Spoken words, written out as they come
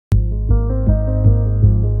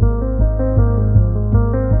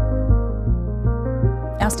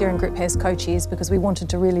steering group has co-chairs because we wanted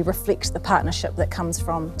to really reflect the partnership that comes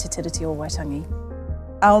from Te Tiriti o Waitangi.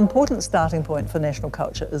 Our important starting point for national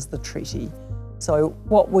culture is the treaty. So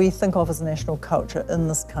what we think of as national culture in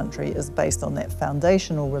this country is based on that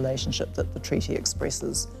foundational relationship that the treaty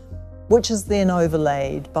expresses, which is then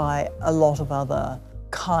overlaid by a lot of other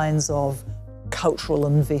kinds of cultural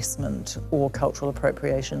investment or cultural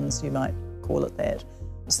appropriations, you might call it that.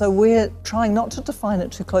 So we're trying not to define it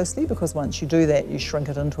too closely, because once you do that you shrink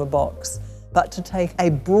it into a box, but to take a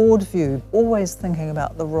broad view, always thinking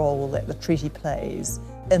about the role that the treaty plays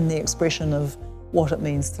in the expression of what it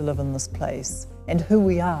means to live in this place and who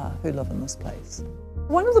we are who live in this place.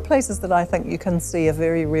 One of the places that I think you can see a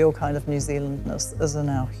very real kind of New Zealandness is in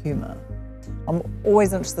our humour. I'm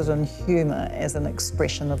always interested in humour as an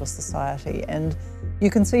expression of a society, and you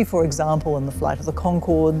can see, for example, in The Flight of the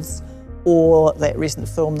Conchords or that recent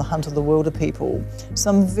film The Hunt of the Wilder People,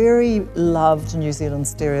 some very loved New Zealand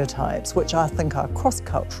stereotypes which I think are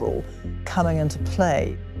cross-cultural coming into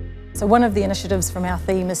play. So one of the initiatives from our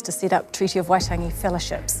theme is to set up Treaty of Waitangi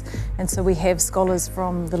fellowships, and so we have scholars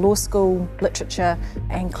from the law school, literature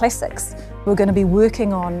and classics who are going to be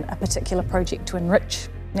working on a particular project to enrich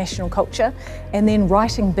national culture and then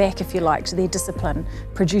writing back, if you like, to their discipline,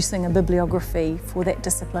 producing a bibliography for that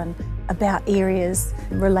discipline about areas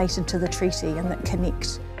related to the treaty and that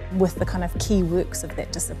connect with the kind of key works of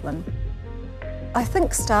that discipline. I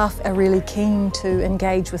think staff are really keen to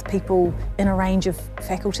engage with people in a range of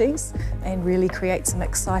faculties and really create some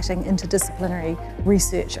exciting interdisciplinary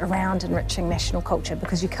research around enriching national culture,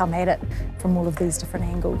 because you come at it from all of these different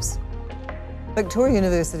angles. Victoria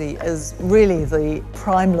University is really the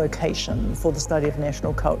prime location for the study of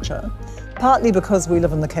national culture, partly because we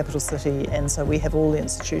live in the capital city, and so we have all the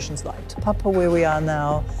institutions like Te Papa where we are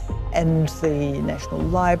now, and the National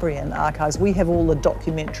Library and Archives. We have all the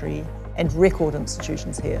documentary and record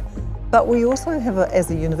institutions here. But we also have, as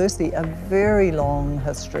a university, a very long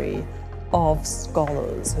history of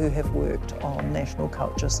scholars who have worked on national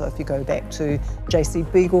culture. So if you go back to J.C.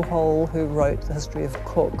 Beaglehole, who wrote The History of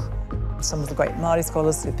Cook, some of the great Māori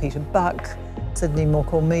scholars, Sir Peter Buck, Sydney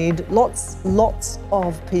Morkel-Mead, lots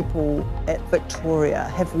of people at Victoria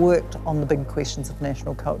have worked on the big questions of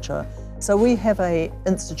national culture. So we have an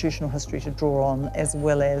institutional history to draw on, as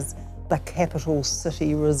well as the capital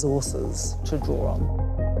city resources to draw on.